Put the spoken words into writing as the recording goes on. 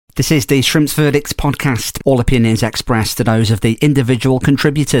This is the Shrimps Verdict podcast. All opinions expressed are those of the individual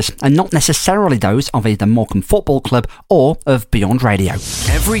contributors and not necessarily those of either Morecambe Football Club or of Beyond Radio.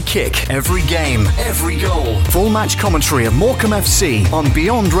 Every kick, every game, every goal. Full match commentary of Morecambe FC on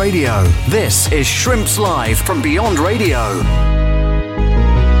Beyond Radio. This is Shrimps Live from Beyond Radio.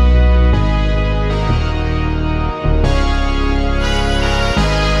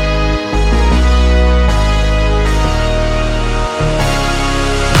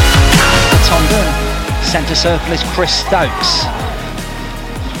 Centre circle is Chris Stokes.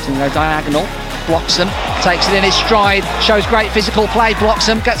 So go diagonal, blocks them, takes it in his stride, shows great physical play, blocks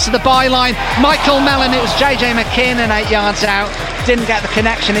them, gets to the byline. Michael Mellon, it was JJ McKinnon 8 yards out. Didn't get the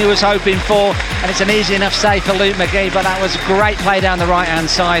connection he was hoping for, and it's an easy enough save for Luke McGee, but that was a great play down the right hand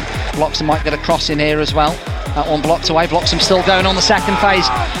side. Bloxham might get a cross in here as well. That one blocked away. Bloxham still going on the second phase.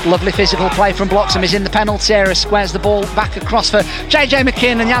 Lovely physical play from Bloxham. He's in the penalty area, squares the ball back across for JJ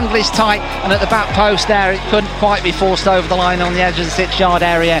McKinnon. The angle is tight, and at the back post there, it couldn't quite be forced over the line on the edge of the 6 yard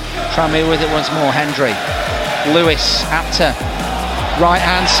area. Tranmere with it once more. Hendry, Lewis, Apter, right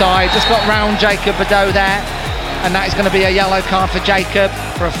hand side, just got round Jacob Badeau there, and that is going to be a yellow card for Jacob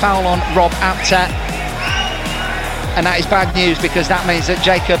for a foul on Rob Apter. And that is bad news, because that means that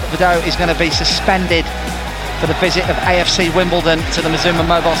Jacob Badeau is going to be suspended for the visit of AFC Wimbledon to the Mazuma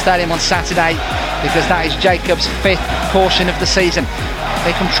Mobile Stadium on Saturday, because that is Jacob's 5th caution of the season.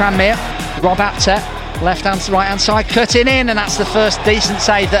 Here come Tranmere, Rob Apter, left hand to right hand side, cutting in, and that's the first decent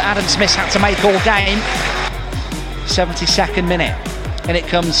save that Adam Smith had to make all game. 72nd minute, and it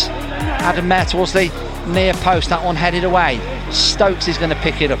comes Adam Mayer towards the near post, that one headed away. Stokes is going to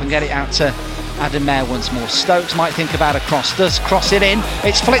pick it up and get it out to Adam Mayer once more. Stokes might think about a cross, does cross it in,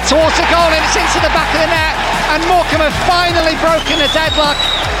 it's flicked towards the goal and it's into the back of the net, and Morecambe have finally broken the deadlock,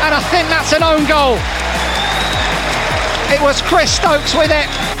 and I think that's an own goal. It was Chris Stokes with it,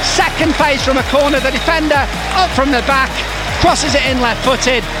 second phase from a corner, the defender up from the back, crosses it in left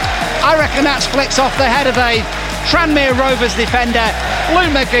footed. I reckon that's flicks off the head of a Tranmere Rovers defender. Luke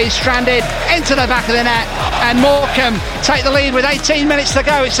McGee stranded into the back of the net, and Morecambe take the lead with 18 minutes to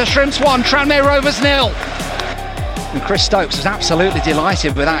go. It's the Shrimps 1, Tranmere Rovers 0. And Chris Stokes was absolutely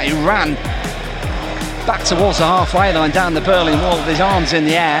delighted with that. He ran back towards the halfway line, down the Berlin wall with his arms in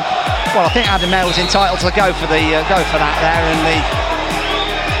the air. Well, I think Adam Mayer was entitled to go for that there, and the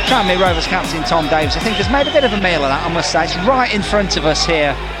Tranmere Rovers captain Tom Davies, I think, has made a bit of a meal of that, I must say. It's right in front of us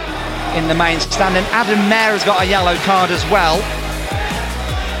here in the main stand, and Adam Mayer has got a yellow card as well,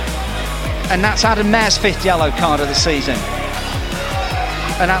 and that's Adam Mayer's 5th yellow card of the season,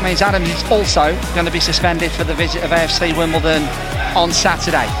 and that means Adam is also going to be suspended for the visit of AFC Wimbledon on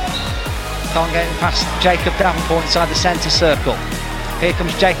Saturday. Can't get past Jacob Davenport inside the centre circle. Here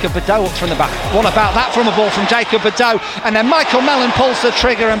comes Jacob Badeau up from the back. What about that from a ball from Jacob Badeau? And then Michael Mellon pulls the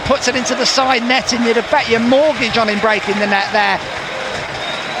trigger and puts it into the side net, and you'd have bet your mortgage on him breaking the net there.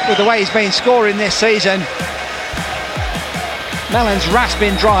 With the way he's been scoring this season, Mellon's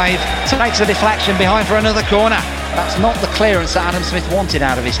rasping drive takes a deflection behind for another corner. That's not the clearance that Adam Smith wanted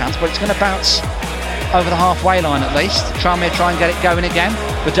out of his hands, but it's going to bounce over the halfway line at least. Tranmere try and get it going again.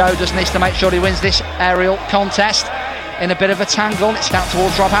 Badeau just needs to make sure he wins this aerial contest in a bit of a tangle. It's out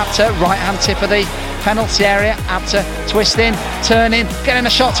towards Rob Apter, right hand tip of the penalty area. Apter twisting, turning, getting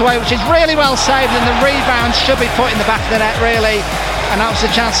a shot away, which is really well saved, and the rebound should be put in the back of the net really, and that was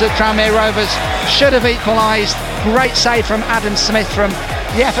the chance that Tranmere Rovers should have equalised. Great save from Adam Smith from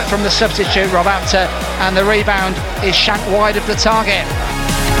the effort from the substitute Rob Apter, and the rebound is shanked wide of the target.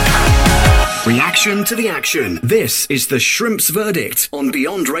 Reaction to the action. This is the Shrimps Verdict on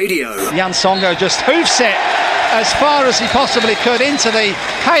Beyond Radio. Jan Songo just hoofs it as far as he possibly could into the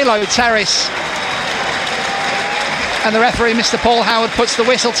Halo terrace, and the referee, Mr. Paul Howard, puts the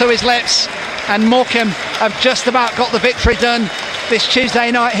whistle to his lips, and Morecambe have just about got the victory done this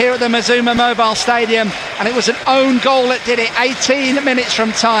Tuesday night here at the Mazuma Mobile Stadium, and it was an own goal that did it. 18 minutes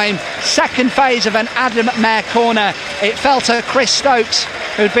from time, second phase of an Adam Mayer corner. It fell to Chris Stokes,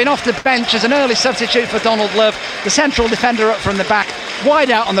 who'd been off the bench as an early substitute for Donald Love. The central defender up from the back,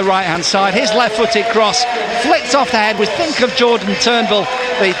 wide out on the right hand side. His left-footed cross flicked off the head with, think of Jordan Turnbull,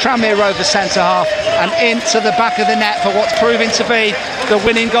 the Tranmere Rovers centre half, and into the back of the net for what's proving to be the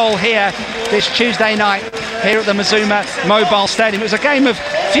winning goal here this Tuesday night here at the Mazuma Mobile Stadium. It was a game of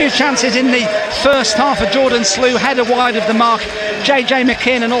few chances in the first half. A Jordan Slew header wide of the mark JJ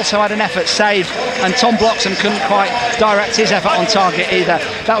McKinnon also had an effort saved, and Tom Bloxham couldn't quite direct his effort on target either.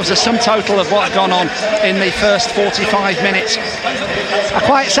 That was the sum total of what had gone on in the first 45 minutes. A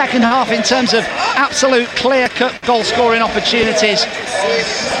quiet second half in terms of absolute clear-cut goal-scoring opportunities.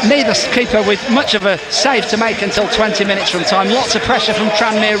 Neither keeper with much of a save to make until 20 minutes from time. Lots of pressure from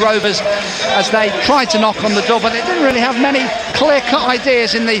Tranmere Rovers as they tried to knock on the door, but they didn't really have many clear-cut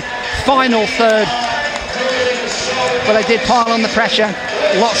ideas in the final third. But they did pile on the pressure.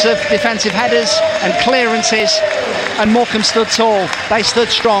 Lots of defensive headers and clearances, and Morecambe stood tall. They stood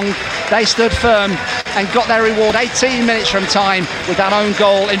strong, they stood firm, and got their reward 18 minutes from time with that own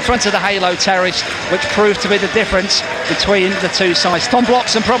goal in front of the Halo Terrace, which proved to be the difference between the two sides. Tom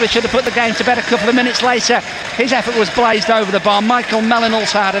Bloxham probably should have put the game to bed a couple of minutes later. His effort was blazed over the bar. Michael Mellon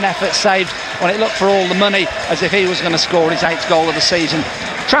also had an effort saved when it looked for all the money, as if he was going to score his 8th goal of the season.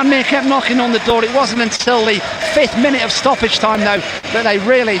 Tranmere kept knocking on the door. It wasn't until the 5th minute of stoppage time, though, that they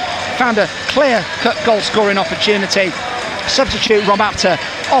really found a clear-cut goal-scoring opportunity. Substitute Rob Apter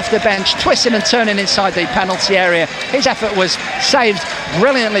off the bench, twisting and turning inside the penalty area. His effort was saved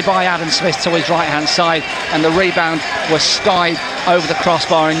brilliantly by Adam Smith to his right-hand side, and the rebound was skied over the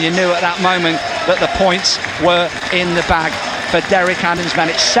crossbar, and you knew at that moment that the points were in the bag for Derek Adams' men.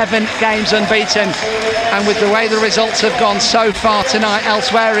 It's 7 games unbeaten, and with the way the results have gone so far tonight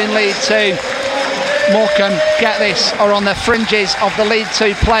elsewhere in League 2, Morecambe, get this, are on the fringes of the League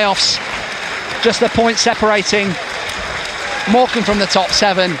 2 playoffs. Just a point separating Morecambe from the top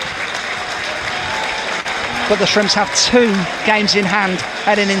 7. But the Shrimps have 2 games in hand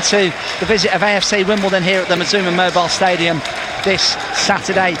heading into the visit of AFC Wimbledon here at the Mazuma Mobile Stadium this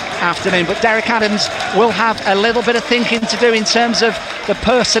Saturday afternoon. But Derek Adams will have a little bit of thinking to do in terms of the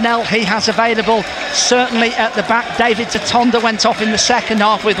personnel he has available. Certainly at the back, David Tatonda went off in the second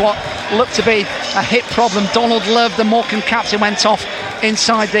half with what looked to be a hip problem. Donald Love, the Morecambe captain, went off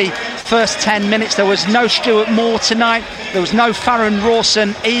inside the first 10 minutes. There was no Stuart Moore tonight. There was no Farron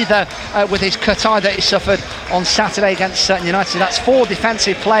Rawson either, with his cut eye that he suffered on Saturday against Sutton United. That's 4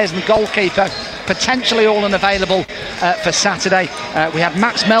 defensive players and goalkeeper potentially all unavailable for Saturday. We had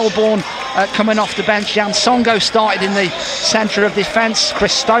Max Melbourne coming off the bench. Jan Songo started in the centre of defence.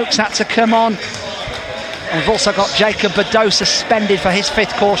 Chris Stokes had to come on. And we've also got Jacob Badeau suspended for his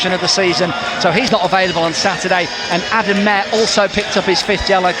 5th caution of the season, so he's not available on Saturday. And Adam Mayer also picked up his 5th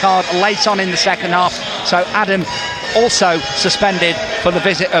yellow card late on in the second half, so Adam also suspended for the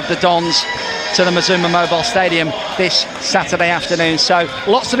visit of the Dons to the Mazuma Mobile Stadium this Saturday afternoon. So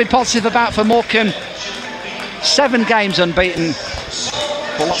lots to be positive about for Morecambe. 7 games unbeaten,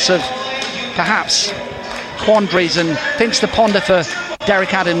 but lots of perhaps quandaries and things to ponder for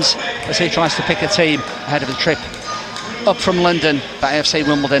Derek Adams as he tries to pick a team ahead of the trip up from London for AFC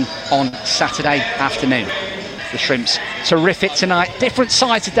Wimbledon on Saturday afternoon. The Shrimps, terrific tonight. Different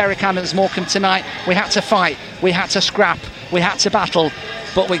side to Derek Adams' Morecambe tonight. We had to fight, we had to scrap, we had to battle,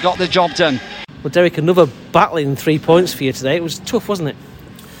 but we got the job done. Well, Derek, another battling 3 points for you today. It was tough, wasn't it?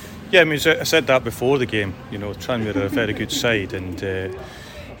 Yeah, I mean, I said that before the game. You know, Tranmere are a very good side, and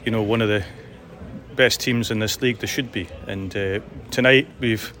you know, one of the best teams in this league. They should be. And tonight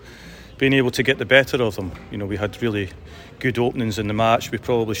we've been able to get the better of them. You know, we had really good openings in the match. We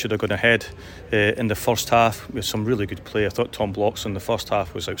probably should have gone ahead in the first half with some really good play. I thought Tom Bloxham in the first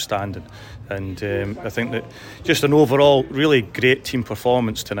half was outstanding, and I think that just an overall really great team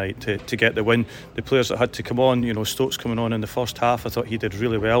performance tonight to get the win. The players that had to come on, you know, Stokes coming on in the first half, I thought he did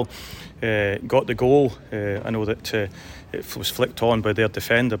really well. Got the goal. I know that it was flicked on by their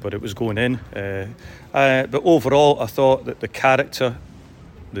defender, but it was going in. But overall, I thought that the character,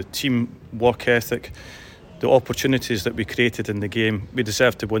 the team work ethic, the opportunities that we created in the game, we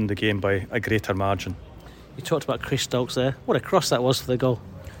deserved to win the game by a greater margin. You talked about Chris Stokes there. What a cross that was for the goal.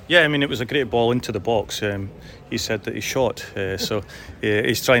 Yeah, I mean, it was a great ball into the box. He said that he shot, so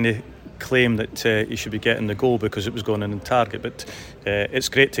he's trying to claim that he should be getting the goal because it was going in the target. But it's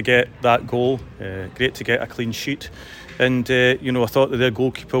great to get that goal, great to get a clean sheet. And you know, I thought that their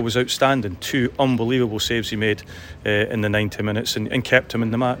goalkeeper was outstanding. 2 unbelievable saves he made in the 90 minutes and kept him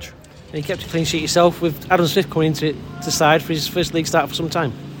in the match. And you kept a clean sheet yourself with Adam Smith coming into the side for his first league start for some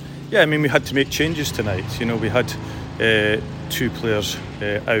time. Yeah, I mean, we had to make changes tonight. You know, we had 2 players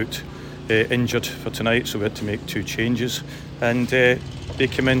out injured for tonight, so we had to make 2 changes, and they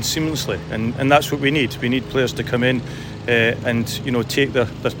came in seamlessly, and that's what we need. We need players to come in and, you know, take their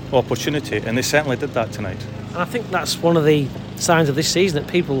opportunity, and they certainly did that tonight. And I think that's one of the signs of this season, that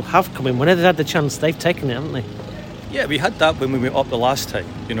people have come in. Whenever they've had the chance, they've taken it, haven't they? Yeah, we had that when we went up the last time.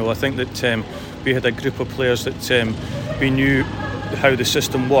 You know, I think that we had a group of players that we knew how the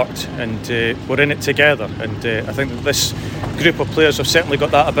system worked, and we're in it together. And I think that this group of players have certainly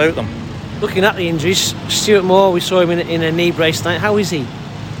got that about them. Looking at the injuries, Stuart Moore, we saw him in a knee brace tonight. How is he?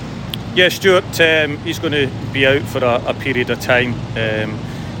 Yeah, Stuart, he's going to be out for a period of time.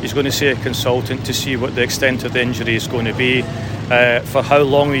 He's going to see a consultant to see what the extent of the injury is going to be. For how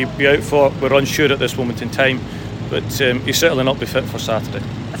long he'll be out for, we're unsure at this moment in time, but he's certainly not be fit for Saturday.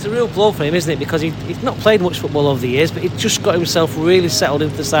 That's a real blow for him, isn't it? Because he's not played much football over the years, but he's just got himself really settled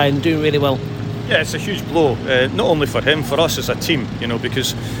into the side and doing really well. Yeah, it's a huge blow, not only for him, for us as a team,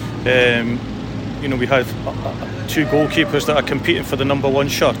 because we have two goalkeepers that are competing for the number one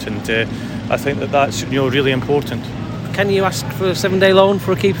shirt, and I think that's really important. Can you ask for a 7-day loan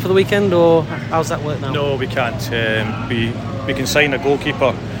for a keeper for the weekend, or how's that work now? No, we can't. We can sign a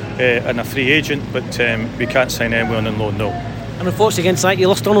goalkeeper and a free agent, but we can't sign anyone on loan, no. And unfortunately against that, you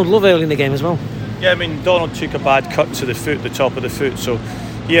lost Donald Love early in the game as well. Yeah, Donald took a bad cut to the foot, the top of the foot, so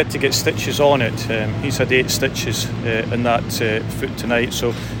he had to get stitches on it. He's had 8 stitches in that foot tonight,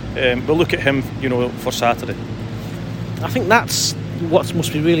 so we'll look at him, for Saturday. I think that's what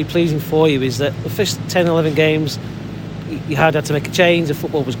must be really pleasing for you, is that the first 10-11 games you had to make a change. The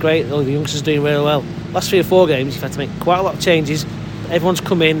football was great, all the youngsters doing really well. Last 3 or 4 games you've had to make quite a lot of changes. Everyone's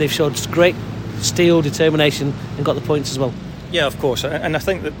come in, they've showed great steel, determination, and got the points as well. Yeah, of course, and I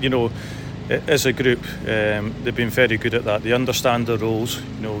think that as a group they've been very good at that. They understand their roles.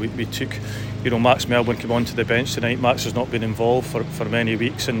 We took Max Melbourne came onto the bench tonight. Max has not been involved for many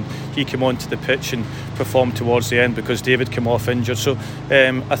weeks, and he came onto the pitch and performed towards the end because David came off injured. So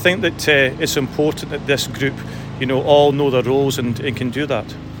I think that it's important that this group all know their roles and can do that.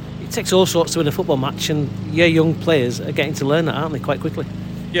 It takes all sorts to win a football match, and your young players are getting to learn that, aren't they, quite quickly?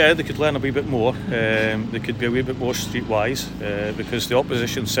 Yeah, they could learn a wee bit more. They could be a wee bit more streetwise because the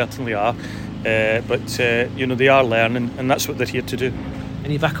opposition certainly are. But they are learning, and that's what they're here to do.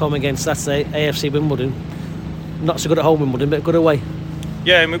 And you're back home against Saturday, AFC Wimbledon. Not so good at home, Wimbledon, but good away.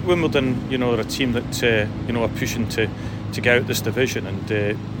 Yeah, Wimbledon, are a team that are pushing to get out this division,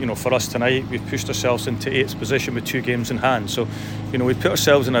 and for us tonight, we've pushed ourselves into 8th position with 2 games in hand. So, we put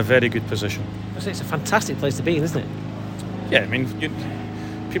ourselves in a very good position. It's a fantastic place to be in, isn't it? Yeah,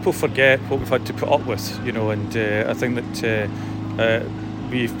 people forget what we've had to put up with, and I think that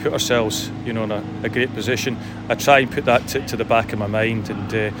we've put ourselves, in a great position. I try and put that to the back of my mind,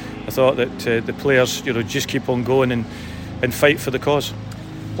 and I thought that the players, just keep on going and fight for the cause.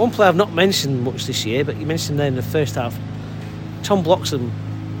 One player I've not mentioned much this year, but you mentioned there in the first half, Tom Bloxham.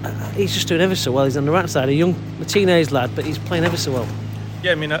 He's just doing ever so well. He's on the right side, a teenage lad, but he's playing ever so well.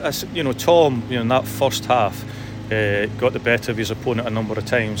 Yeah, Tom, in that first half, got the better of his opponent a number of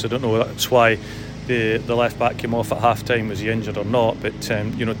times. I don't know, that's why the left back came off at half time. Was he injured or not? But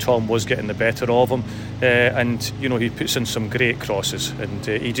Tom was getting the better of him, and he puts in some great crosses, and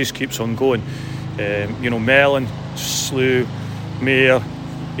he just keeps on going. Mellon, Slew, Mayer,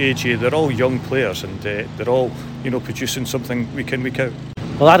 AJ, they're all young players, and they're all producing something week in, week out.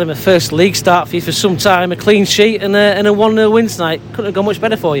 Well, Adam, a first league start for you for some time, a clean sheet and a 1-0 win tonight. Couldn't have gone much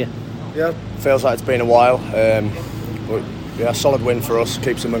better for you. Yeah, feels like it's been a while. But yeah, solid win for us,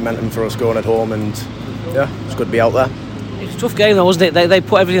 keeps the momentum for us going at home, and yeah, it's good to be out there. It was a tough game though, wasn't it? They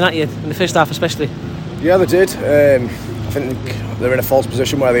put everything at you in the first half especially. Yeah, they did. I think they're in a false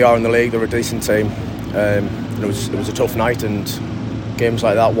position where they are in the league. They're a decent team. It was a tough night, and games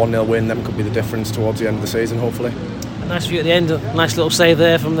like that, 1-0 win, them could be the difference towards the end of the season, hopefully. Nice view at the end, a nice little save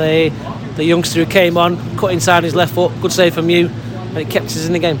there from the youngster who came on, cut inside his left foot, good save from you, and it kept us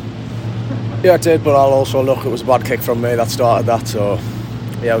in the game. Yeah, it did, but I'll also look, it was a bad kick from me that started that, so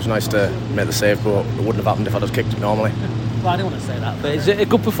yeah, it was nice to make the save, but it wouldn't have happened if I'd just kicked it normally. Well, I didn't want to say that, but it's a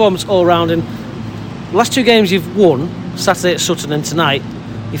good performance all round, and the last 2 games you've won, Saturday at Sutton and tonight,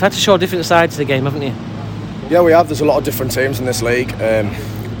 you've had to show a different side to the game, haven't you? Yeah, we have. There's a lot of different teams in this league.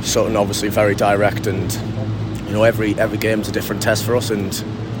 Sutton obviously very direct, and every game's a different test for us, and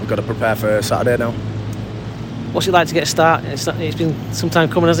we've got to prepare for Saturday now. What's it like to get a start? It's been some time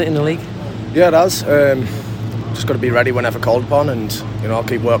coming, hasn't it, in the league? Yeah, it has. Just got to be ready whenever called upon, and I'll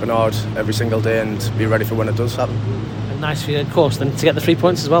keep working hard every single day and be ready for when it does happen. And nice for you, of course, then to get the 3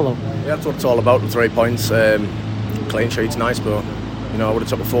 points as well, though. Yeah, that's what it's all about. The 3 points. Clean sheet's nice, but I would have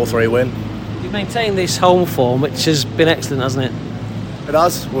took a 4-3 win. You've maintained this home form, which has been excellent, hasn't it? It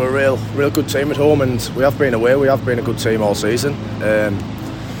has. We're a real good team at home, and we have been away. We have been a good team all season,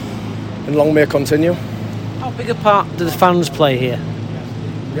 and long may it continue. How big a part do the fans play here?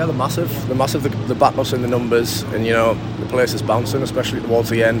 Yeah, they're massive. They back us in the numbers, and the place is bouncing, especially towards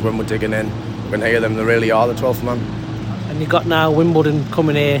the end when we're digging in. We can hear them. They really are the 12th man. And you've got now Wimbledon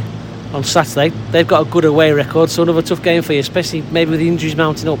coming here on Saturday. They've got a good away record, so another tough game for you, especially maybe with the injuries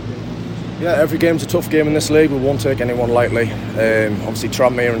mounting up. Yeah, every game's a tough game in this league. We won't take anyone lightly. Obviously,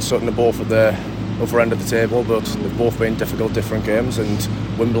 Tranmere and Sutton are both at the upper end of the table, but they've both been difficult, different games, and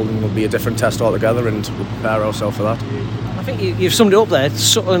Wimbledon will be a different test altogether, and we'll prepare ourselves for that. I think you've summed it up there.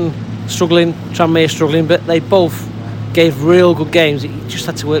 Sutton struggling, Tranmere struggling, but they both gave real good games that you just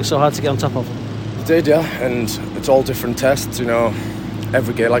had to work so hard to get on top of. They did, yeah, and it's all different tests, you know.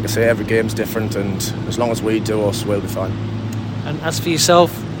 Every game, like I say, every game's different, and as long as we do us, we'll be fine. And as for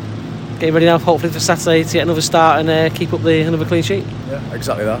yourself, getting ready now, hopefully for Saturday to get another start and keep up another clean sheet. Yeah,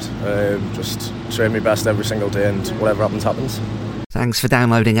 exactly that. Just train my best every single day, and whatever happens, happens. Thanks for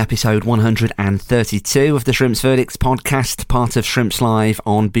downloading episode 132 of the Shrimps Verdicts podcast, part of Shrimps Live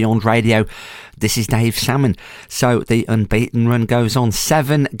on Beyond Radio. This is Dave Salmon. So the unbeaten run goes on.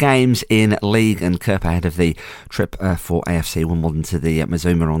 7 games in League and Cup ahead of the trip for AFC Wimbledon to the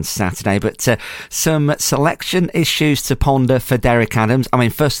Mazuma on Saturday. But some selection issues to ponder for Derek Adams. I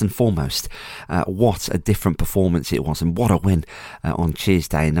mean, first and foremost, what a different performance it was, and what a win on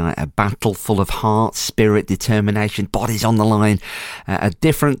Tuesday night. A battle full of heart, spirit, determination, bodies on the line. A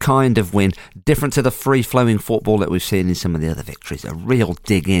different kind of win, different to the free-flowing football that we've seen in some of the other victories. A real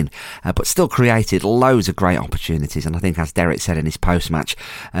dig in, but still created loads of great opportunities. And I think, as Derek said in his post-match,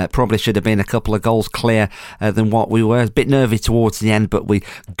 probably should have been a couple of goals clear than what we were. A bit nervy towards the end, but we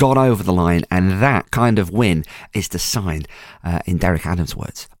got over the line. And that kind of win is the sign, in Derek Adams'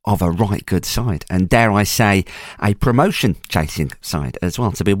 words, of a right good side, and dare I say a promotion chasing side as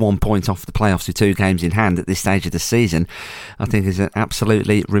well. To be 1 point off the playoffs with 2 games in hand at this stage of the season, I think is an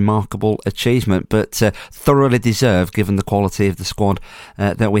absolutely remarkable achievement, but thoroughly deserved given the quality of the squad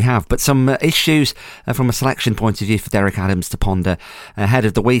that we have. But some issues from a selection point of view for Derek Adams to ponder ahead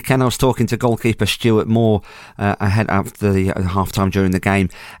of the weekend. I was talking to goalkeeper Stuart Moore ahead after the half-time during the game.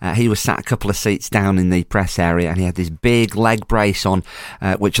 He was sat a couple of seats down in the press area, and he had this big leg brace on,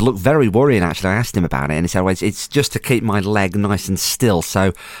 which looked very worrying. Actually, I asked him about it, and he said, well, it's just to keep my leg nice and still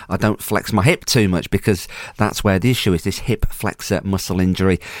so I don't flex my hip too much, because that's where the issue is, this hip flexor muscle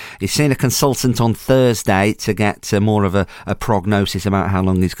injury. He's seen a consultant on Thursday to get more of a prognosis about how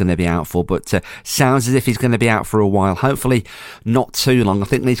long he's going to be out for, but sounds as if he's going to be out for a while, hopefully not too long. I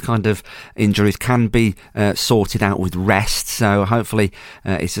think these kind of injuries can be sorted out with rest, so hopefully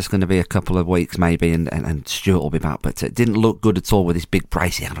it's just going to be a couple of weeks maybe, and Stuart will be back. But it didn't look good at all with his big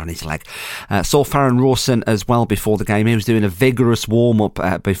brace he had on his leg. Saw Farron Rawson as well before the game. He was doing a vigorous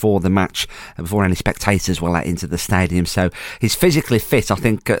warm-up before the match, before any spectators were let into the stadium, so he's physically fit. I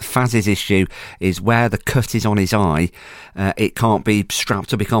think Faz's issue is where the cut is on his eye. It can't be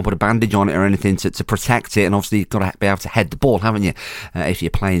strapped up, he can't put a bandage on it or anything to protect it, and obviously you've got to be able to head the ball, haven't you, if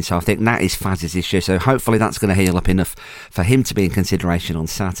you're playing. So I think that is Faz's issue, so hopefully that's going to heal up enough for him to be in consideration on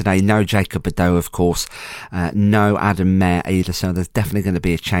Saturday. No Jacob Badeau, of course, no Adam Mayer either, so there's definitely going to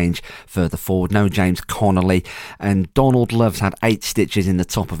be a change further forward. No James Connolly, and Donald Love's had 8 stitches in the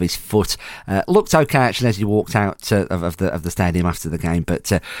top of his foot. Looked okay actually as he walked out of the stadium after the game,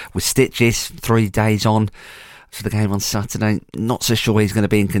 but with stitches 3 days on for the game on Saturday, not so sure he's going to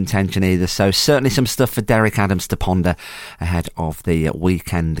be in contention either. So certainly some stuff for Derek Adams to ponder ahead of the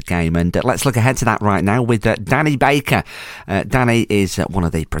weekend game. And let's look ahead to that right now with Danny Baker. Danny is one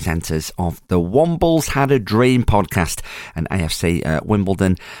of the presenters of the Wombles Had A Dream podcast, an AFC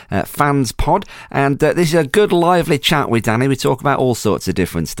Wimbledon fans pod. And this is a good lively chat with Danny. We talk about all sorts of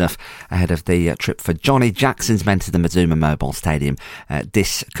different stuff ahead of the trip for Johnny Jackson's men to the Mazuma Mobile Stadium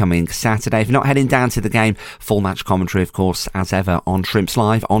this coming Saturday. If you're not heading down to the game, full match commentary, of course, as ever, on Shrimps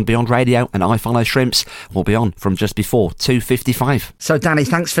Live, on Beyond Radio, and iFollow Shrimps will be on from just before 2:55. So, Danny,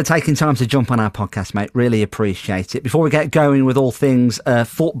 thanks for taking time to jump on our podcast, mate. Really appreciate it. Before we get going with all things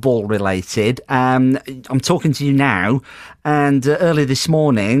football related, I'm talking to you now, and early this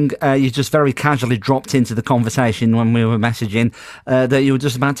morning, you just very casually dropped into the conversation when we were messaging that you were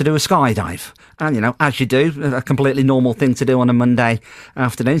just about to do a skydive. And, you know, as you do, a completely normal thing to do on a Monday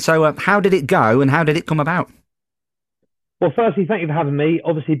afternoon. So how did it go and how did it come about? Well, firstly, thank you for having me.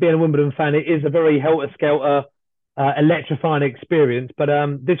 Obviously, being a Wimbledon fan, it is a very helter-skelter, electrifying experience. But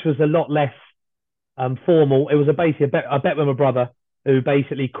this was a lot less formal. It was basically a bet with my brother, who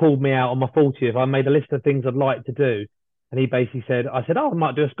basically called me out on my 40th. I made a list of things I'd like to do. And he basically said, I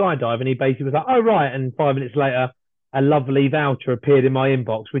might do a skydive. And he basically was like, oh, right. And 5 minutes later, a lovely voucher appeared in my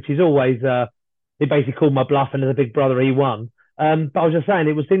inbox, which is always, he basically called my bluff. And as a big brother, he won. But I was just saying,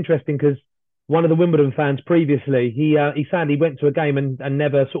 it was interesting because one of the Wimbledon fans previously, he sadly went to a game and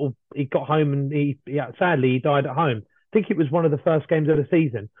never he got home and sadly he died at home. I think it was one of the first games of the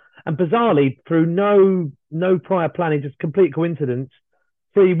season. And bizarrely, through no prior planning, just complete coincidence,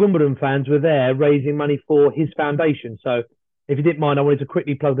 3 Wimbledon fans were there raising money for his foundation. So if you didn't mind, I wanted to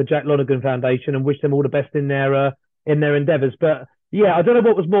quickly plug the Jack Lonergan Foundation and wish them all the best in their endeavours. But yeah, I don't know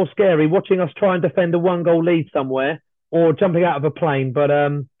what was more scary, watching us try and defend a 1-goal lead somewhere or jumping out of a plane. But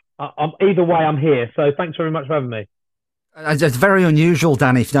either way, I'm here. So thanks very much for having me. It's very unusual,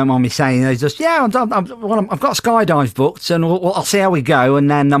 Danny, if you don't mind me saying. It's just, I've got skydive booked, and I'll see how we go,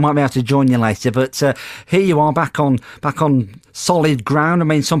 and then I might be able to join you later. But here you are, back on solid ground. I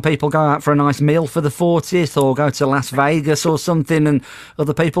mean, some people go out for a nice meal for the 40th, or go to Las Vegas or something, and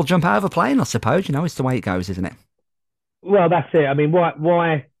other people jump out of a plane, I suppose. It's the way it goes, isn't it? Well, that's it. I mean,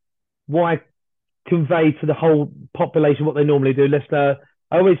 why convey to the whole population what they normally do? I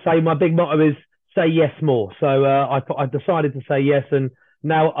always say my big motto is say yes more. So I decided to say yes, and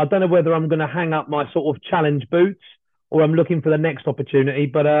now I don't know whether I'm going to hang up my sort of challenge boots or I'm looking for the next opportunity.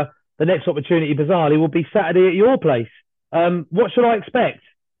 But the next opportunity, bizarrely, will be Saturday at your place. What should I expect?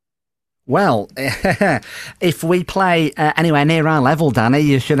 Well, if we play anywhere near our level, Danny,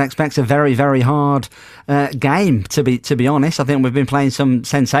 you should expect a very, very hard game, to be honest. I think we've been playing some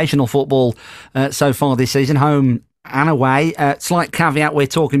sensational football so far this season, home and away. Slight caveat, we're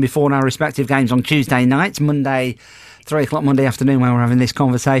talking before our respective games on Tuesday nights, Monday, 3 o'clock Monday afternoon when we're having this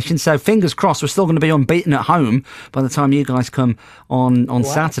conversation. So fingers crossed we're still going to be unbeaten at home by the time you guys come on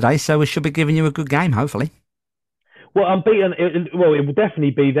Saturday. So we should be giving you a good game, hopefully. Well, unbeaten, it will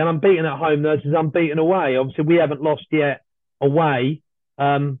definitely be then. Unbeaten at home versus unbeaten away. Obviously, we haven't lost yet away.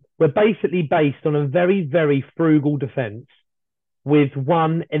 We're basically based on a very, very frugal defence with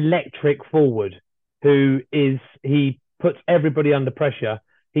one electric forward he puts everybody under pressure.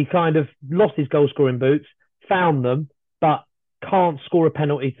 He kind of lost his goal-scoring boots, found them, but can't score a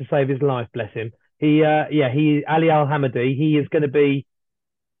penalty to save his life, bless him. Ali Al-Hamadi, he's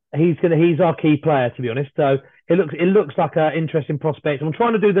our key player, to be honest. So it looks like an interesting prospect. I'm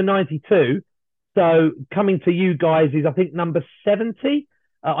trying to do the 92. So coming to you guys is, I think, number 70.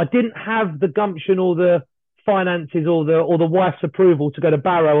 I didn't have the gumption or the finances or the wife's approval to go to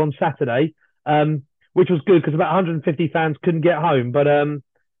Barrow on Saturday, which was good because about 150 fans couldn't get home. But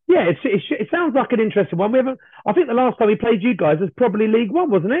it sounds like an interesting one. I think the last time we played you guys was probably League One,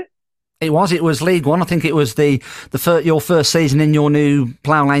 wasn't it? It was League One. I think it was your first season in your new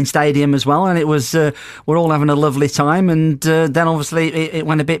Plough Lane Stadium as well, and it was we're all having a lovely time. And then obviously it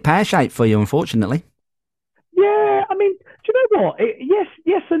went a bit pear-shaped for you, unfortunately. Yeah, I mean, do you know what?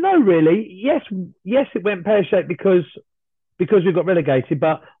 Yes and no, really. Yes, it went pear-shaped because we got relegated,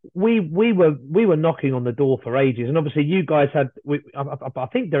 but we were knocking on the door for ages, and obviously you guys had. I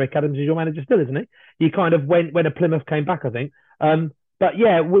think Derek Adams is your manager still, isn't he? You kind of went when a Plymouth came back, I think. But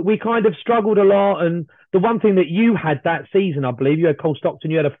yeah, we kind of struggled a lot, and the one thing that you had that season, I believe, you had Cole Stockton,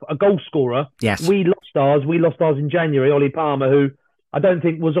 you had a goal scorer. Yes. We lost ours in January, Ollie Palmer, who I don't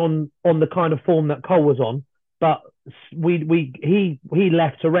think was on the kind of form that Cole was on, but he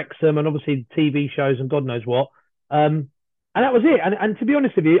left to Wrexham and obviously TV shows and God knows what. And that was it. And to be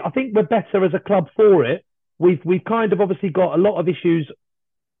honest with you, I think we're better as a club for it. We've kind of obviously got a lot of issues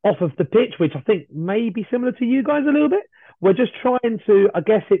off of the pitch, which I think may be similar to you guys a little bit. We're just trying to, I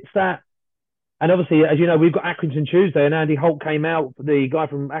guess it's that. And obviously, as you know, we've got Accrington Tuesday, and Andy Holt came out, the guy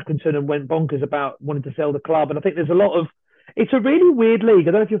from Accrington, and went bonkers about wanting to sell the club. And I think there's a lot of, it's a really weird league.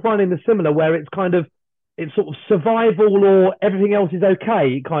 I don't know if you're finding the similar, where it's kind of, it's sort of survival or everything else is okay.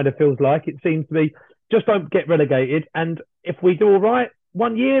 It kind of feels like it seems to be. Just don't get relegated, and if we do all right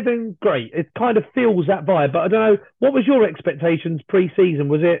 1 year, then great. It kind of feels that vibe. But I don't know, what was your expectations pre-season?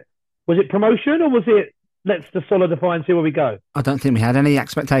 Was it promotion, or was it let's just solidify and see where we go? I don't think we had any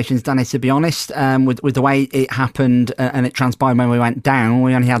expectations, Danny, to be honest. With the way it happened and it transpired when we went down,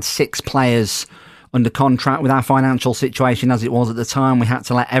 we only had 6 players under contract. With our financial situation as it was at the time, we had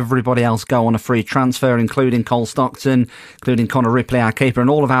to let everybody else go on a free transfer, including Cole Stockton, including Connor Ripley, our keeper, and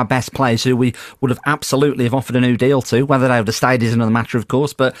all of our best players who we would have absolutely have offered a new deal to. Whether they would have stayed is another matter, of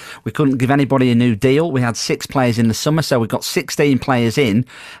course, but we couldn't give anybody a new deal. We had 6 players in the summer, so we got 16 players in,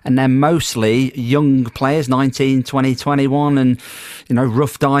 and they're mostly young players, 19, 20, 21, and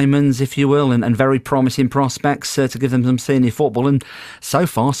rough diamonds, if you will, and very promising prospects to give them some senior football. And so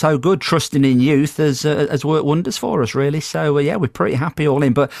far, so good. Trusting in youth has worked wonders for us, really. So, we're pretty happy all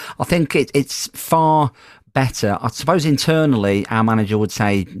in. But I think it's far better. I suppose internally, our manager would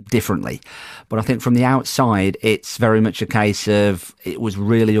say differently. But I think from the outside, it's very much a case of it was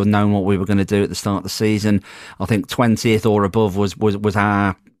really unknown what we were going to do at the start of the season. I think 20th or above was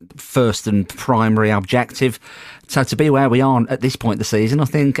our first and primary objective. So to be where we are at this point of the season, I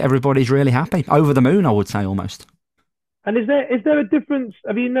think everybody's really happy. Over the moon, I would say, almost. And is there a difference?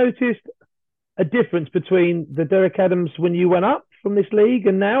 Have you noticed a difference between the Derek Adams when you went up from this league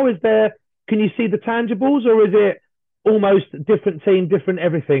and now? Can you see the tangibles, or is it almost different team, different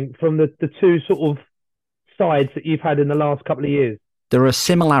everything from the two sort of sides that you've had in the last couple of years? There are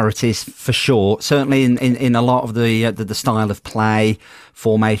similarities for sure, certainly in a lot of the style of play,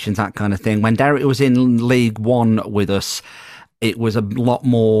 formations, that kind of thing. When Derek was in League One with us, it was a lot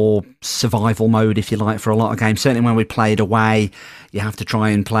more survival mode, if you like, for a lot of games. Certainly when we played away, you have to try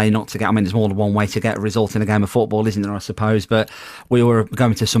and play not to get... I mean, there's more than one way to get a result in a game of football, isn't there, I suppose? But we were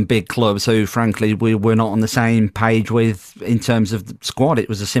going to some big clubs who, frankly, we were not on the same page with in terms of the squad. It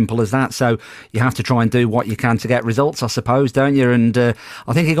was as simple as that. So you have to try and do what you can to get results, I suppose, don't you? And I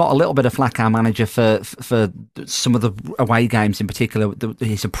think he got a little bit of flack, our manager, for some of the away games in particular,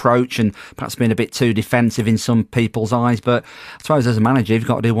 his approach, and perhaps being a bit too defensive in some people's eyes. But I suppose as a manager, you've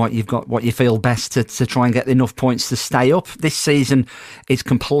got to do what you feel best to try and get enough points to stay up. This season is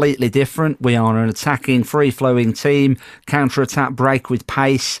completely different. We are an attacking, free-flowing team, counter-attack, break with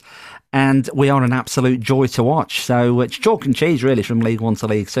pace, and we are an absolute joy to watch. So it's chalk and cheese, really, from League One to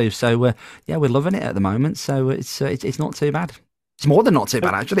League Two. So, yeah, we're loving it at the moment. So it's not too bad. It's more than not too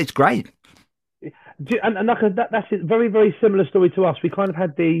bad, actually. It's great. And that's a very, very similar story to us. We kind of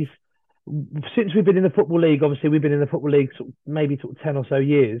had these... Since we've been in the Football League, obviously we've been in the Football League maybe 10 or so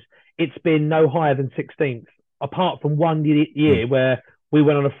years, it's been no higher than 16th, apart from one year where we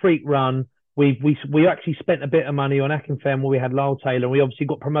went on a freak run. We actually spent a bit of money on Akinfenwa where we had Lyle Taylor, and we obviously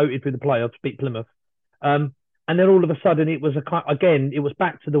got promoted through the playoffs to beat Plymouth. And then all of a sudden it was it was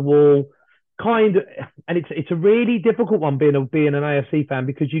back to the wall, and it's a really difficult one being an AFC fan,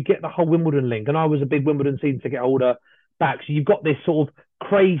 because you get the whole Wimbledon link, and I was a big Wimbledon season ticket holder back, so you've got this sort of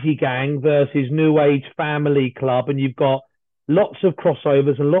crazy gang versus new age family club, and you've got lots of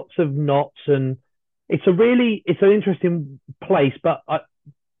crossovers and lots of knots, and it's an interesting place. But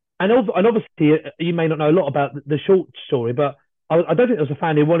obviously you may not know a lot about the short story, but I don't think there was a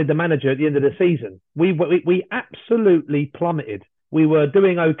fan who wanted the manager at the end of the season. We absolutely plummeted. We were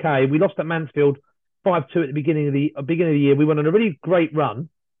doing okay. We lost at Mansfield 5-2 at the beginning of the year. We went on a really great run.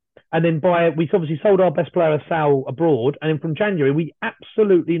 And then we obviously sold our best player, Sal, abroad. And then from January, we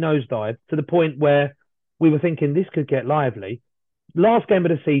absolutely nosedived to the point where we were thinking this could get lively. Last game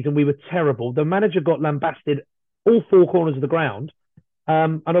of the season, we were terrible. The manager got lambasted all four corners of the ground.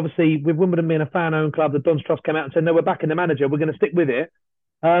 And obviously, with Wimbledon being a fan-owned club, the Don's Trust came out and said, no, we're backing the manager. We're going to stick with it.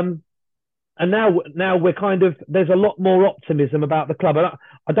 And now we're kind of... There's a lot more optimism about the club.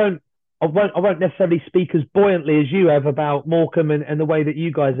 I won't necessarily speak as buoyantly as you have about Morecambe and the way that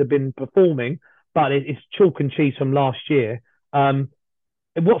you guys have been performing, but it's chalk and cheese from last year.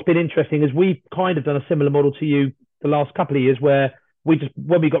 What's been interesting is we've kind of done a similar model to you the last couple of years, where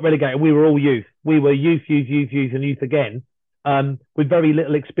when we got relegated, we were all youth. We were youth, and youth again, with very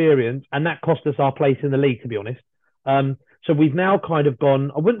little experience, and that cost us our place in the league, to be honest. So we've now kind of gone,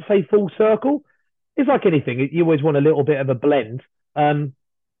 I wouldn't say full circle. It's like anything. You always want a little bit of a blend.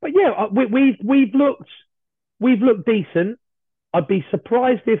 But yeah, we've looked decent. I'd be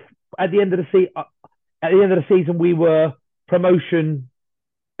surprised if at the end of the season we were promotion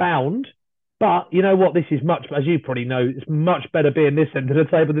bound. But you know what? This is much, as you probably know, it's much better being this end of the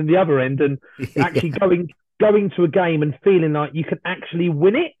table than the other end, and actually going to a game and feeling like you can actually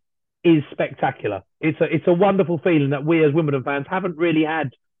win it is spectacular. It's a wonderful feeling that we as Wimbledon fans haven't really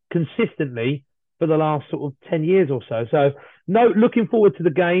had consistently for the last sort of 10 years or so. So, no, looking forward to the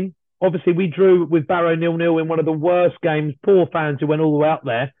game. Obviously, we drew with Barrow 0-0 in one of the worst games. Poor fans who went all the way out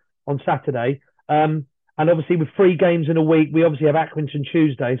there on Saturday. And obviously, with 3 games in a week, we obviously have Accrington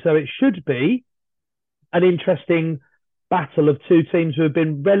Tuesday. So it should be an interesting battle of two teams who have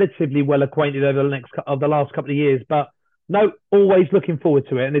been relatively well acquainted over the last couple of years. But no, always looking forward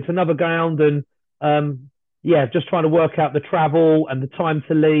to it. And it's another ground, and just trying to work out the travel and the time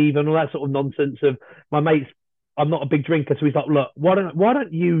to leave and all that sort of nonsense of my mates. I'm not a big drinker, so he's like, look, why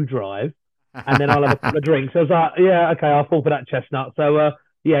don't you drive? And then I'll have a couple of drinks. So I was like, yeah, okay, I'll fall for that, chestnut. So,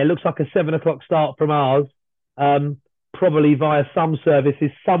 it looks like a 7:00 start from ours, probably via some services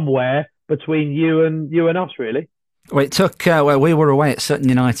somewhere between you and us, really. Well, it took, we were away at Sutton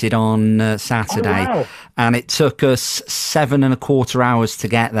United on Saturday, and it took us 7.25 hours to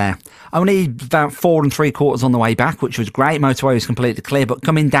get there. Only about 4 3/4 on the way back, which was great. Motorway was completely clear, but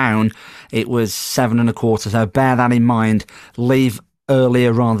coming down, it was 7.25. So bear that in mind. Leave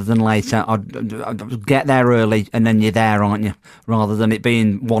earlier rather than later. I'd get there early, and then you're there, aren't you? Rather than it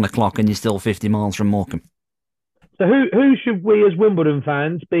being 1:00 and you're still 50 miles from Morecambe. So who should we as Wimbledon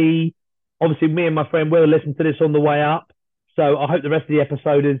fans be? Obviously, me and my friend will listen to this on the way up. So I hope the rest of the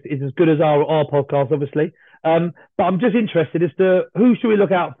episode is as good as our podcast, obviously. But I'm just interested as to who should we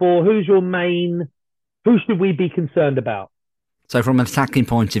look out for? Who should we be concerned about? So from an attacking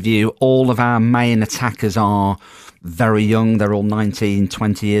point of view, all of our main attackers are very young. They're all 19,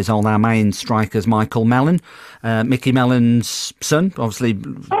 20 years old. Our main striker's Michael Mellon, Mickey Mellon's son, obviously.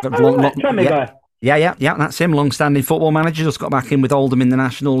 Tranmere guy. Yeah, that's him, long-standing football manager. Just got back in with Oldham in the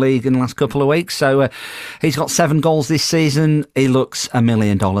National League in the last couple of weeks. So he's got 7 goals this season. He looks $1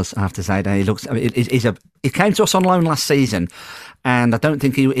 million, I have to say. He came to us on loan last season, and I don't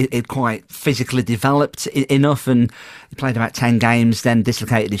think he'd quite physically developed enough, and he played about 10 games, then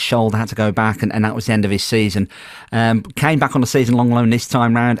dislocated his shoulder, had to go back, and that was the end of his season. Came back on a season-long loan this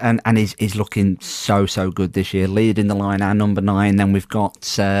time round, and he's looking so good this year, leading the line, our number 9. Then we've got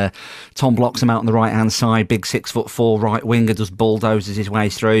Tom Bloxham out on the right-hand side, big 6'4" right winger, just bulldozes his way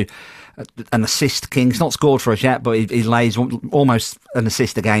through. An assist king. He's not scored for us yet, but he lays almost an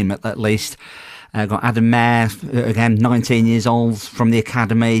assist a game at least. Got Adam Mayer, again, 19 years old from the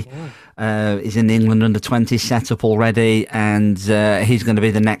academy. He's in the England under-20 setup already, and he's going to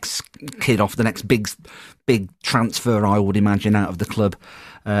be the next kid off, the next big transfer, I would imagine, out of the club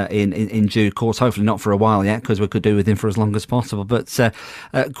in due course. Hopefully not for a while yet, because we could do with him for as long as possible. But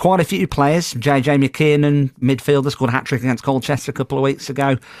quite a few players. JJ McKiernan, midfielder, scored a hat-trick against Colchester a couple of weeks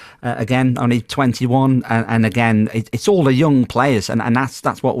ago. Again, only 21, and again, it's all the young players, and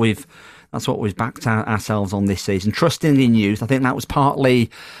that's what we've backed ourselves on this season, trusting in youth. I think that was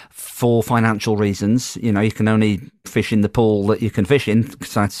partly for financial reasons. You know, you can only fish in the pool that you can fish in,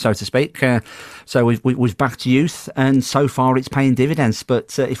 so to speak. So we've backed youth, and so far it's paying dividends.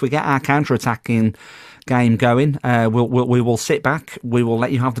 But if we get our counter-attacking game going, we will sit back, we will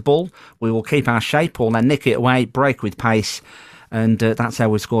let you have the ball, we will keep our shape, we'll then nick it away, break with pace. And that's how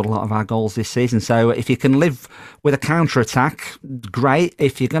we've scored a lot of our goals this season. So if you can live with a counter-attack, great.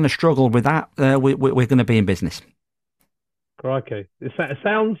 If you're going to struggle with that, we're going to be in business. Crikey. It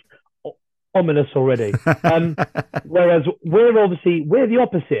sounds ominous already. Whereas we're the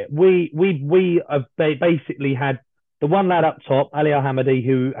opposite. We have basically had the one lad up top, Ali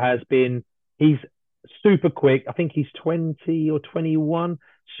Al-Hamadi, he's super quick. I think he's 20 or 21.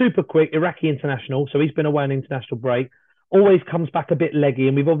 Super quick, Iraqi international. So he's been away on international break. Always comes back a bit leggy,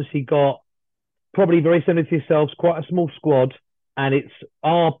 and we've obviously got, probably very similar to yourselves, quite a small squad, and it's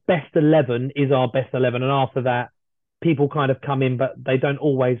our best 11 is our best 11, and after that, people kind of come in, but they don't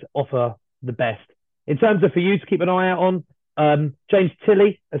always offer the best. In terms of for you to keep an eye out on, James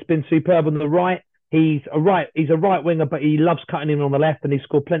Tilley has been superb on the right. He's a right winger, but he loves cutting in on the left, and he's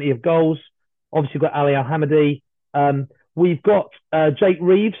scored plenty of goals. Obviously, we've got Ali Al-Hamadi. We've got Jake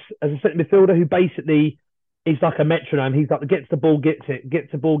Reeves as a centre midfielder, who basically, he's like a metronome. He's like, gets the ball, gets it,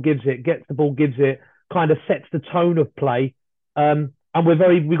 gets the ball, gives it, gets the ball, gives it, kind of sets the tone of play. And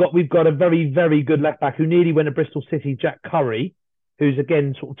we've got a very, very good left back who nearly went to Bristol City, Jack Curry, who's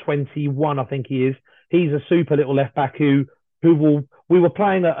again sort of 21, I think he is. He's a super little left back we were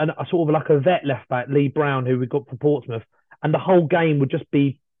playing a sort of like a vet left back, Lee Brown, who we got for Portsmouth, and the whole game would just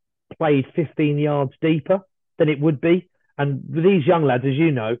be played 15 yards deeper than it would be. And with these young lads, as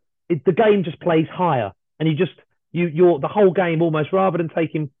you know, the game just plays higher. And you're the whole game, almost, rather than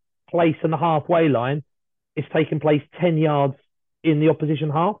taking place in the halfway line, it's taking place 10 yards in the opposition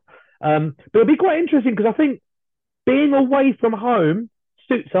half. But it'll be quite interesting, because I think being away from home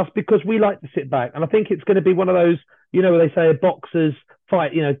suits us, because we like to sit back. And I think it's going to be one of those, where they say a boxer's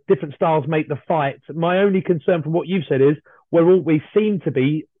fight, different styles make the fight. My only concern from what you've said is we seem to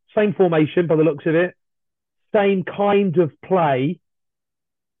be same formation by the looks of it, same kind of play.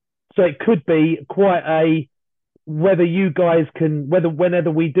 So it could be quite whether you guys can,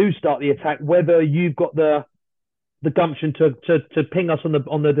 whenever we do start the attack, whether you've got the gumption to ping us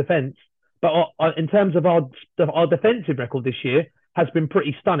on the defence. But in terms of our defensive record this year has been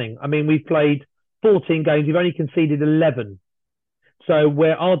pretty stunning. I mean, we've played 14 games, we've only conceded 11. So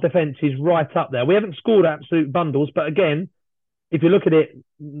where our defence is right up there. We haven't scored absolute bundles, but again, if you look at it,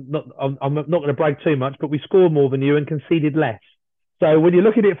 I'm not going to brag too much, but we scored more than you and conceded less. So when you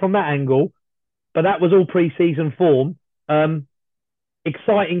look at it from that angle, but that was all pre-season form.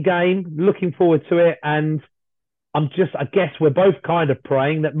 Exciting game, looking forward to it, and I guess we're both kind of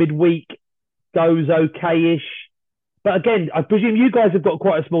praying that midweek goes okay-ish. But again, I presume you guys have got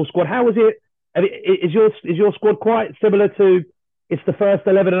quite a small squad. How is it? Is your squad quite similar to, it's the first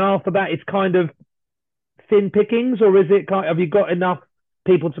 11 and after that it's kind of thin pickings, or is it have you got enough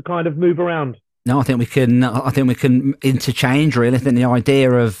people to kind of move around? No, I think we can interchange, really. I think the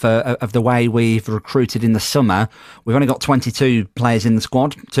idea of the way we've recruited in the summer, we've only got 22 players in the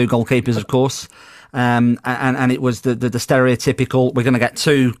squad, 2 goalkeepers, of course. And it was the stereotypical, we're going to get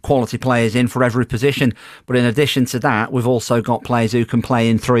 2 quality players in for every position. But in addition to that, we've also got players who can play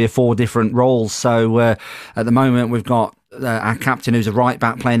in 3 or 4 different roles. So at the moment, we've got our captain, who's a right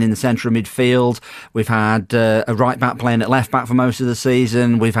back, playing in the centre of midfield. We've had a right back playing at left back for most of the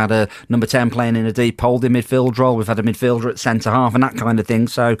season. We've had a number 10 playing in a deep holding midfield role. We've had a midfielder at centre half and that kind of thing.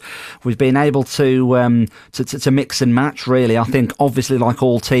 So we've been able to mix and match, really. I think, obviously, like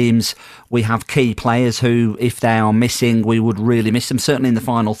all teams, we have key players who, if they are missing, we would really miss them. Certainly in the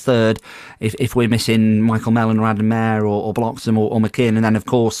final third, if we're missing Michael Mellon or Adam Mayer or Bloxham or McKeon, and then, of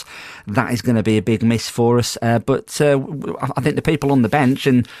course, that is going to be a big miss for us. But I think the people on the bench,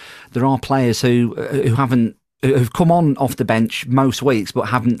 and there are players who've come on off the bench most weeks but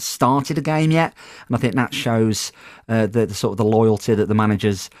haven't started a game yet, and I think that shows the sort of the loyalty that the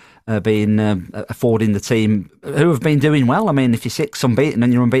manager's been affording the team, who have been doing well. I mean, if you're 6 unbeaten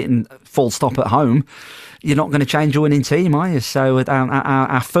and you're unbeaten full stop at home, you're not going to change a winning team, are you? So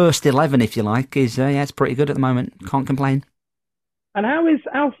our first 11, if you like, is it's pretty good at the moment. Can't complain. And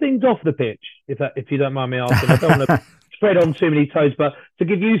how's things off the pitch, if you don't mind me asking? I don't want to tread on too many toes, but to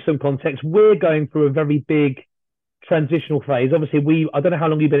give you some context, we're going through a very big transitional phase. Obviously, I don't know how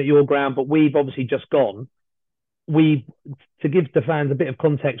long you've been at your ground, but we've obviously just gone. To give the fans a bit of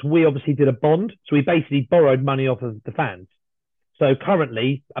context, we obviously did a bond, so we basically borrowed money off of the fans. So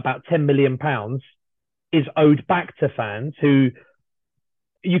currently, about £10 million is owed back to fans who.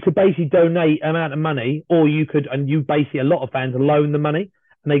 You could basically donate an amount of money, or a lot of fans loan the money,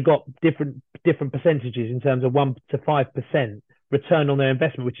 and they got different percentages in terms of 1 to 5% return on their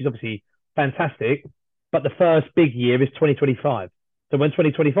investment, which is obviously fantastic. But the first big year is 2025. So when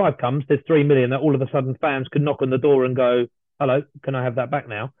 2025 comes, there's 3 million that all of a sudden fans can knock on the door and go, "Hello, can I have that back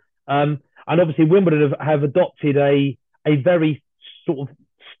now?" And obviously Wimbledon have adopted a very sort of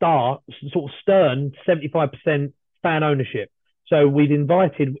stern 75% fan ownership. So we've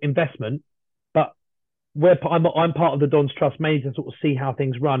invited investment, but I'm part of the Dons Trust, mainly to sort of see how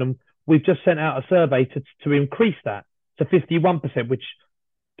things run. And we've just sent out a survey to increase that to 51%, which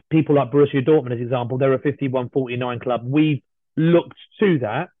people like Borussia Dortmund, as example, they're a 51-49 club. We've looked to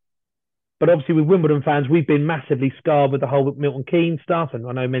that. But obviously with Wimbledon fans, we've been massively scarred with the whole Milton Keynes stuff. And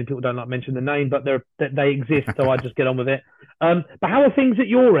I know many people don't like mention the name, but they exist, so I just get on with it. But how are things at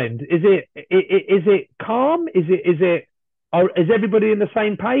your end? Is it calm? Is everybody in the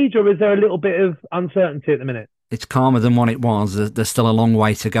same page, or is there a little bit of uncertainty at the minute? It's calmer than what it was. There's still a long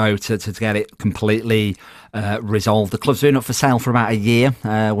way to go to get it completely resolved. The club's been up for sale for about a year.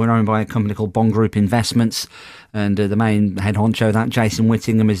 We're owned by a company called Bond Group Investments, and the main head honcho, that Jason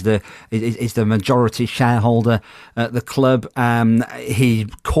Whittingham, is the majority shareholder at the club. He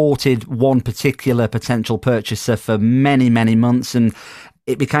courted one particular potential purchaser for many, many months, and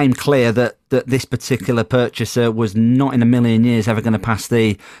it became clear that this particular purchaser was not in a million years ever going to pass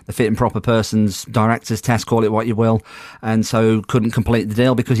the fit and proper person's director's test, call it what you will, and so couldn't complete the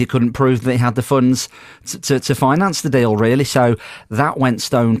deal because he couldn't prove that he had the funds to finance the deal, really. So that went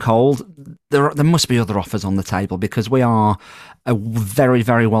stone cold. There must be other offers on the table, because we are a very,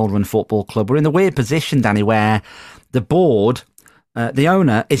 very well-run football club. We're in the weird position, Danny, where the board, the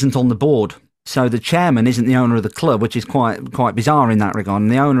owner, isn't on the board. So the chairman isn't the owner of the club, which is quite bizarre in that regard. And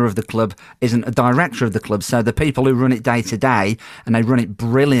the owner of the club isn't a director of the club. So the people who run it day to day, and they run it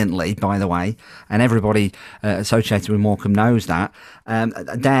brilliantly, by the way, and everybody associated with Morecambe knows that,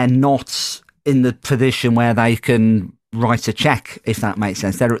 they're not in the position where they can write a cheque, if that makes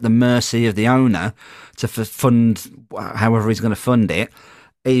sense. They're at the mercy of the owner to fund however he's going to fund it,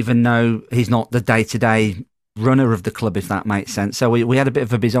 even though he's not the day-to-day runner of the club, if that makes sense. So we had a bit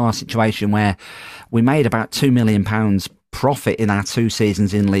of a bizarre situation where we made about £2 million profit in our 2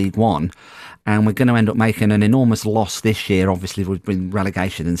 seasons in League One, and we're going to end up making an enormous loss this year. Obviously, we've been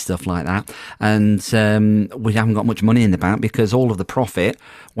relegation and stuff like that, and we haven't got much money in the bank because all of the profit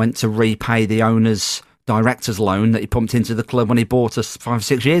went to repay the owner's director's loan that he pumped into the club when he bought us 5 or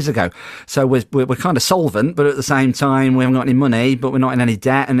 6 years ago. So we're kind of solvent, but at the same time we haven't got any money, but we're not in any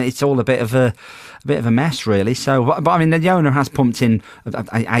debt, and it's all a bit of a mess, really. So, but I mean, the owner has pumped in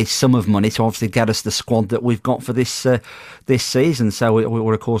a sum of money to obviously get us the squad that we've got for this season. So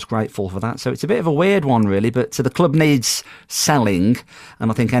we're of course grateful for that. So it's a bit of a weird one, really. But the club needs selling, and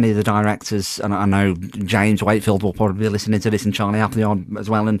I think any of the directors, and I know James Wakefield will probably be listening to this, and Charlie Appleyard as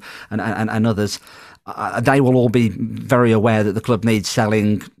well, and others. They will all be very aware that the club needs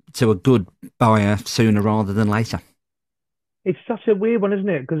selling to a good buyer sooner rather than later. It's such a weird one, isn't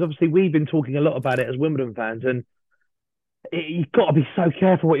it? Because obviously we've been talking a lot about it as Wimbledon fans, and you've got to be so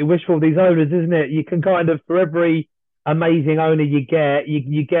careful what you wish for with these owners, isn't it? You can kind of, for every amazing owner you get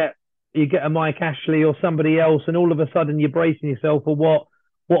a Mike Ashley or somebody else, and all of a sudden you're bracing yourself for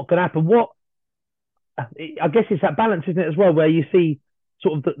what could happen. I guess it's that balance, isn't it, as well, where you see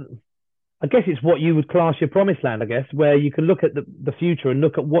sort of I guess it's what you would class your promised land, I guess, where you can look at the future and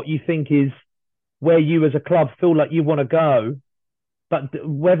look at what you think is where you as a club feel like you want to go, but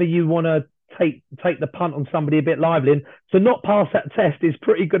whether you want to take the punt on somebody a bit lively. And to not pass that test is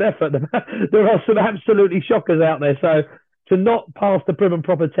pretty good effort. There are some absolutely shockers out there. So to not pass the prim and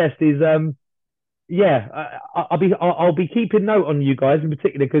proper test is, I'll be keeping note on you guys in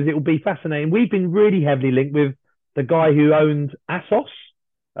particular because it will be fascinating. We've been really heavily linked with the guy who owned ASOS,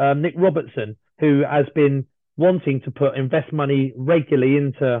 Nick Robertson, who has been wanting to invest money regularly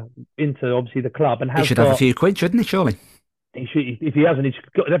into obviously the club, and he should have a few quid, shouldn't he? Surely. He should, if he hasn't,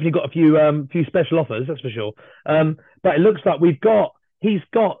 definitely got a few special offers, that's for sure. But it looks like he's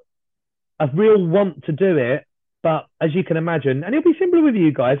got a real want to do it. But as you can imagine, and it'll be similar with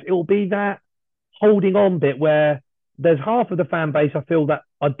you guys, it will be that holding on bit where there's half of the fan base I feel that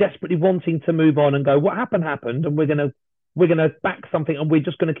are desperately wanting to move on and go, what happened, and we're gonna back something and we're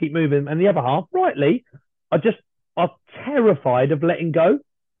just gonna keep moving. And the other half, rightly, are terrified of letting go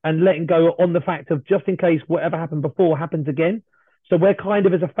on the fact of just in case whatever happened before happens again. So we're kind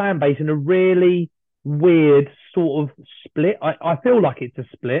of as a fan base in a really weird sort of split. I feel like it's a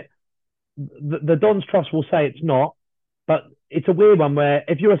split. The Dons Trust will say it's not, but it's a weird one where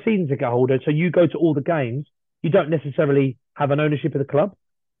if you're a season ticket holder, so you go to all the games, you don't necessarily have an ownership of the club.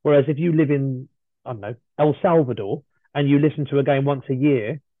 Whereas if you live in, I don't know, El Salvador and you listen to a game once a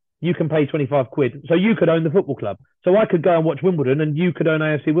year, you can pay 25 quid. So you could own the football club. So I could go and watch Wimbledon and you could own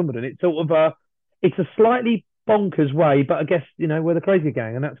AFC Wimbledon. It's sort of it's a slightly bonkers way, but I guess, we're the crazy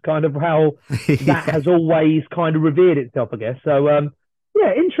gang and that's kind of how that has always kind of revered itself, I guess. So,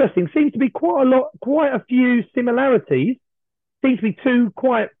 interesting. Seems to be quite a few similarities. Seems to be two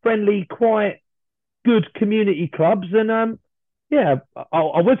quite friendly, quite good community clubs. And,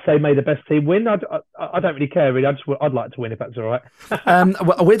 I would say may the best team win. I don't really care, really. I'd like to win if that's all right.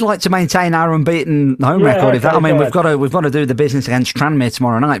 We'd like to maintain our unbeaten home record. We've got to do the business against Tranmere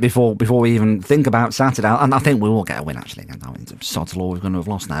tomorrow night before we even think about Saturday. And I think we will get a win actually. Sod's law, we're going to have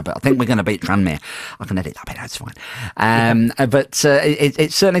lost now, but I think we're going to beat Tranmere. I can edit that bit. That's fine. But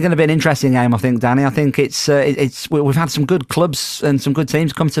it's certainly going to be an interesting game. I think, Danny. I think we've had some good clubs and some good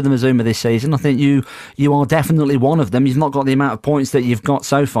teams come to the Mazuma this season. I think you are definitely one of them. You've not got the amount of points that you've got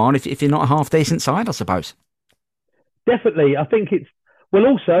so far if you're not a half decent side, I suppose. Definitely. I think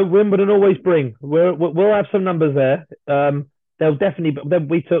also Wimbledon always bring. We'll have some numbers there. They'll definitely, but then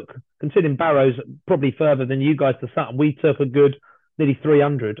we took, considering Barrow's probably further than you guys to Sutton, we took a good nearly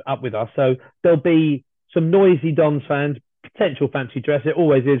 300 up with us. So there'll be some noisy Dons fans, potential fancy dress. It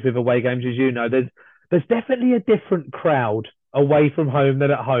always is with away games, as you know. There's definitely a different crowd away from home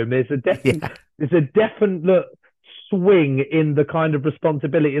than at home. There's a definite swing in the kind of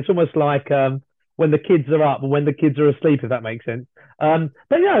responsibility. It's almost like when the kids are up and when the kids are asleep, if that makes sense. But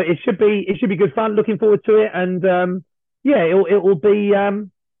it should be good fun. Looking forward to it, and it will be.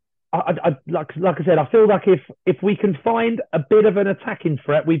 Like I said, I feel like if we can find a bit of an attacking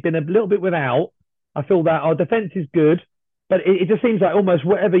threat, we've been a little bit without. I feel that our defence is good, but it just seems like almost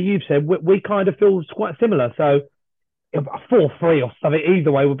whatever you've said, we kind of feel quite similar. So. A 4-3 or something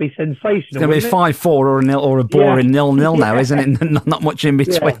either way would be sensational. It's going to be 5-4 or a 0 or a boring 0-0 now, isn't it? Not much in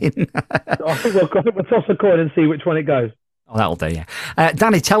between. I think we'll toss a coin and see which one it goes. Oh, that'll do, yeah.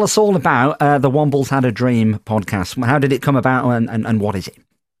 Danny, tell us all about the Wombles Had A Dream podcast. How did it come about and what is it?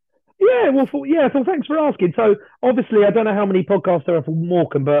 So thanks for asking. So obviously, I don't know how many podcasts there are from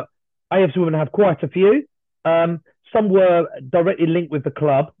Morecambe, but AFC Wimbledon have quite a few. Some were directly linked with the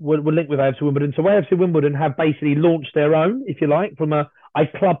club, were linked with AFC Wimbledon. So AFC Wimbledon have basically launched their own, if you like, from a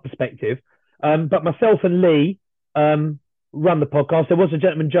club perspective. But myself and Lee run the podcast. There was a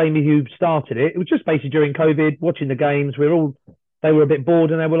gentleman, Jamie, who started it. It was just basically during COVID, watching the games. They were a bit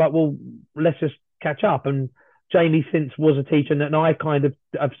bored and they were like, well, let's just catch up. And Jamie since was a teacher and I kind of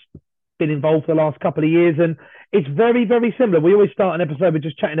have been involved for the last couple of years. And it's very, very similar. We always start an episode with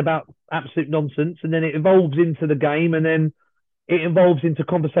just chatting about absolute nonsense, and then it evolves into the game, and then it evolves into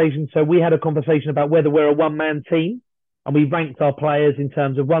conversation. So we had a conversation about whether we're a one-man team, and we ranked our players in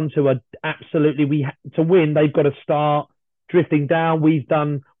terms of ones who are absolutely, to win, they've got to start drifting down. We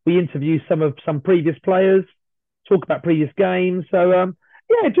interviewed some previous players, talk about previous games. So,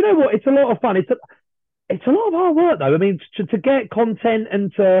 do you know what? It's a lot of fun. It's a lot of hard work, though. I mean, to get content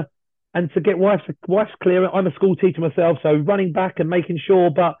and to get wife's clear. I'm a school teacher myself, so running back and making sure.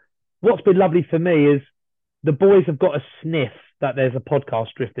 But what's been lovely for me is the boys have got a sniff that there's a podcast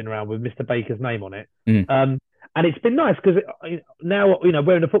drifting around with Mr. Baker's name on it. And it's been nice because now,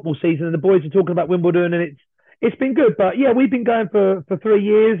 we're in the football season and the boys are talking about Wimbledon and it's been good. But yeah, we've been going for 3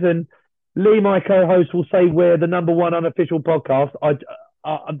 years, and Lee, my co-host, will say we're the number one unofficial podcast.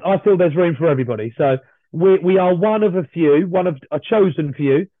 I feel there's room for everybody. So we are one of a few, one of a chosen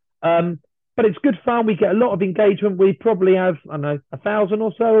few. But it's good fun. We get a lot of engagement. We probably have, I don't know, 1,000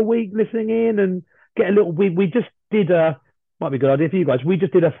 or so a week listening in and get a little. We just did might be a good idea for you guys. We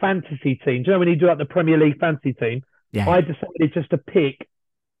just did a fantasy team. Do you know when you do like the Premier League fantasy team? Yeah. I decided just to pick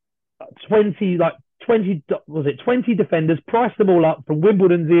 20 defenders, price them all up from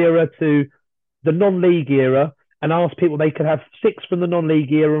Wimbledon's era to the non-league era, and asked people they could have 6 from the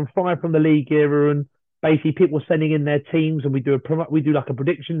non-league era and 5 from the league era, and basically people were sending in their teams, and we do like a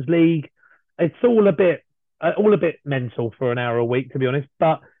predictions league. It's all a bit mental for an hour a week, to be honest,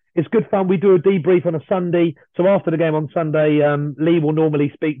 but it's good fun. We do a debrief on a Sunday, so after the game on Sunday, Lee will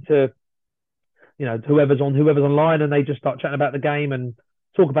normally speak to whoever's online, and they just start chatting about the game and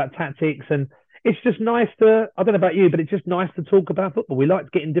talk about tactics. And it's just nice to, I don't know about you, but it's just nice to talk about football. We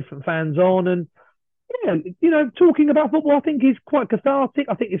like getting different fans on, and talking about football I think is quite cathartic.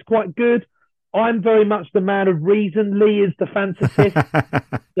 I think it's quite good. I'm very much the man of reason. Lee is the fantasist.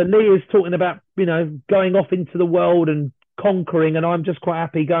 So Lee is talking about, going off into the world and conquering, and I'm just quite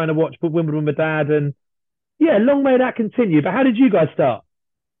happy going to watch Wimbledon with my dad. And yeah, long may that continue. But how did you guys start?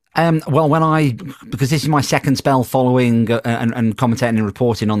 Well, because this is my second spell following and commentating and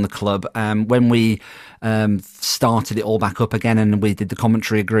reporting on the club, when we started it all back up again and we did the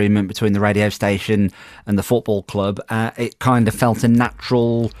commentary agreement between the radio station and the football club, it kind of felt a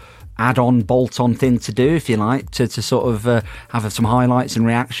natural add-on, bolt-on thing to do, if you like, to sort of have some highlights and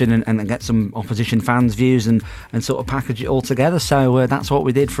reaction and get some opposition fans' views and sort of package it all together. So that's what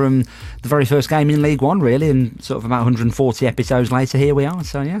we did from the very first game in League One, really, and sort of about 140 episodes later, here we are.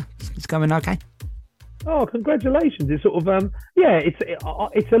 So yeah, it's going okay. Oh, congratulations! It's sort of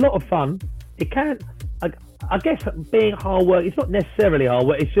it's a lot of fun. It can, I guess, being hard work. It's not necessarily hard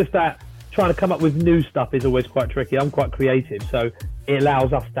work. It's just that trying to come up with new stuff is always quite tricky. I'm quite creative, so it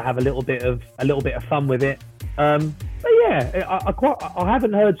allows us to have a little bit of fun with it. But yeah, I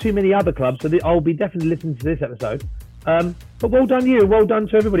haven't heard too many other clubs, so I'll be definitely listening to this episode. But well done you, well done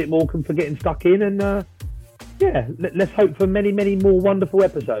to everybody at Morecambe for getting stuck in, and let's hope for many, many more wonderful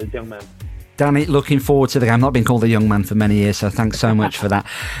episodes, young man. Danny, looking forward to the game. I've not been called a young man for many years, so thanks so much for that.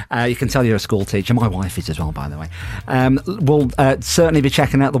 You can tell you're a school teacher. My wife is as well, by the way. We'll certainly be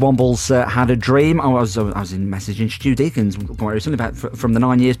checking out the Wombles Had A Dream. I was in messaging Stu Deacons quite recently from the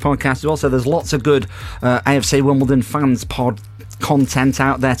 9 Years podcast as well, so there's lots of good AFC Wimbledon fans pod content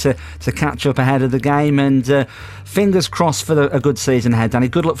out there to catch up ahead of the game, and fingers crossed for a good season ahead, Danny.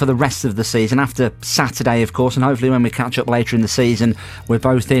 Good luck for the rest of the season after Saturday, of course, and hopefully when we catch up later in the season we're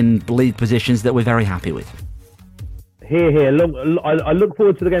both in lead positions that we're very happy with. Here. I look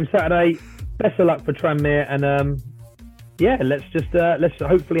forward to the game Saturday. Best of luck for Tranmere, and let's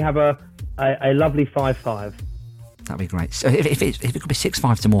hopefully have a lovely 5-5. That'd be great. So if it could be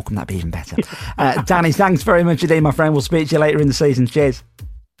 6-5 to Morecambe, that'd be even better. Danny, thanks very much indeed, my friend. We'll speak to you later in the season. Cheers.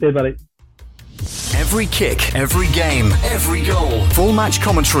 Cheers, buddy. Every kick, every game, every goal. Full match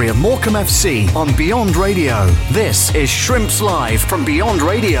commentary of Morecambe FC on Beyond Radio. This is Shrimps Live from Beyond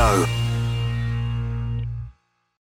Radio.